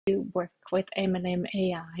work with MLM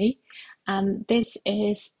AI, and this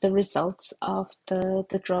is the results of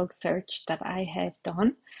the drug search that I have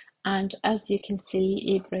done. And as you can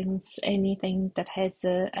see, it brings anything that has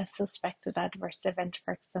a suspected adverse event,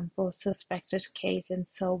 for example, suspected case, and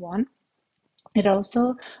so on. It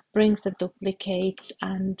also brings the duplicates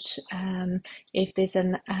and if there's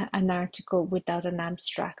an article without an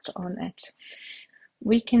abstract on it.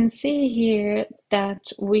 We can see here that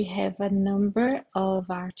we have a number of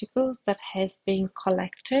articles that has been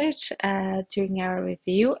collected during our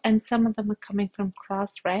review, and some of them are coming from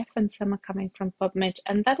Crossref and some are coming from PubMed,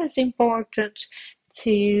 and that is important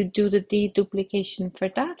to do the deduplication for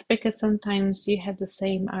that, because sometimes you have the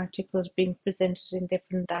same articles being presented in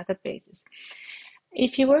different databases.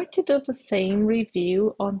 If you were to do the same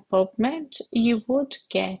review on PubMed, you would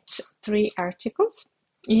get 3 articles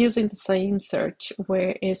using the same search,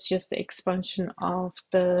 where it's just the expansion of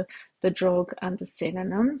the drug and the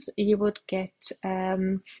synonyms. You would get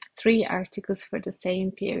 3 articles for the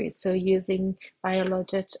same period. So using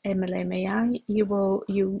Biologit MLM AI,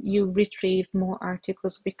 you retrieve more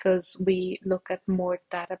articles because we look at more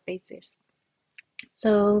databases.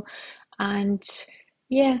 So, and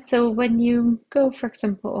yeah, so when you go, for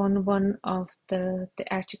example, on one of the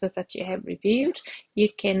articles that you have reviewed, you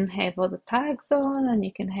can have all the tags on and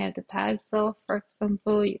you can have the tags off, for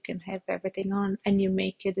example. You can have everything on and you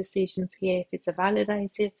make your decisions here if it's a valid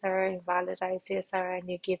ICSR, invalid ICSR, and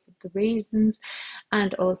you give it the reasons.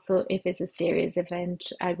 And also if it's a serious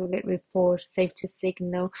event, aggregate report, safety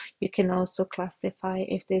signal, you can also classify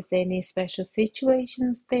if there's any special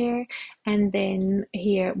situations there. And then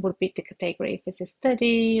here would be the category if it's a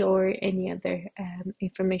study or any other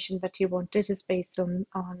information that you want. It is based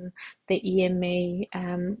on the EMA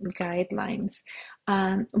guidelines.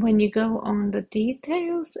 When you go on the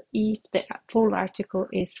details, if the full article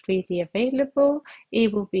is freely available,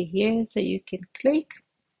 it will be here, so you can click,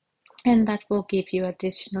 and that will give you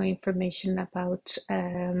additional information about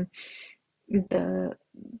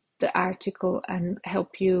the article and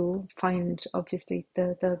help you find obviously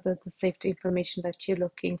the safety information that you're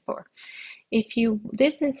looking for. If you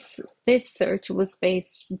this search was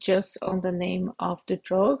based just on the name of the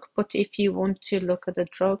drug, but if you want to look at the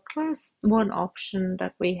drug class, one option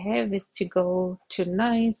that we have is to go to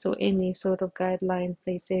NICE or any sort of guideline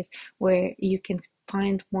places where you can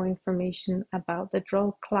find more information about the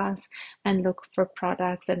drug class and look for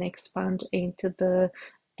products and expand into the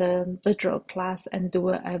drug class and do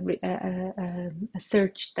a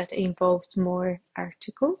search that involves more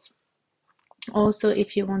articles. Also,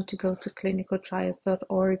 if you want to go to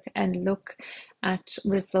clinicaltrials.org and look at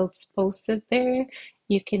results posted there,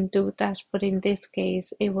 you can do that, but in this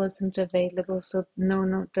case it wasn't available, so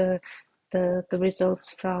none of the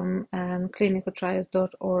results from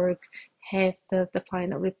clinicaltrials.org have the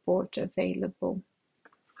final report available.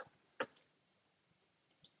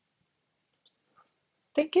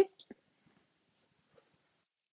 Thank you.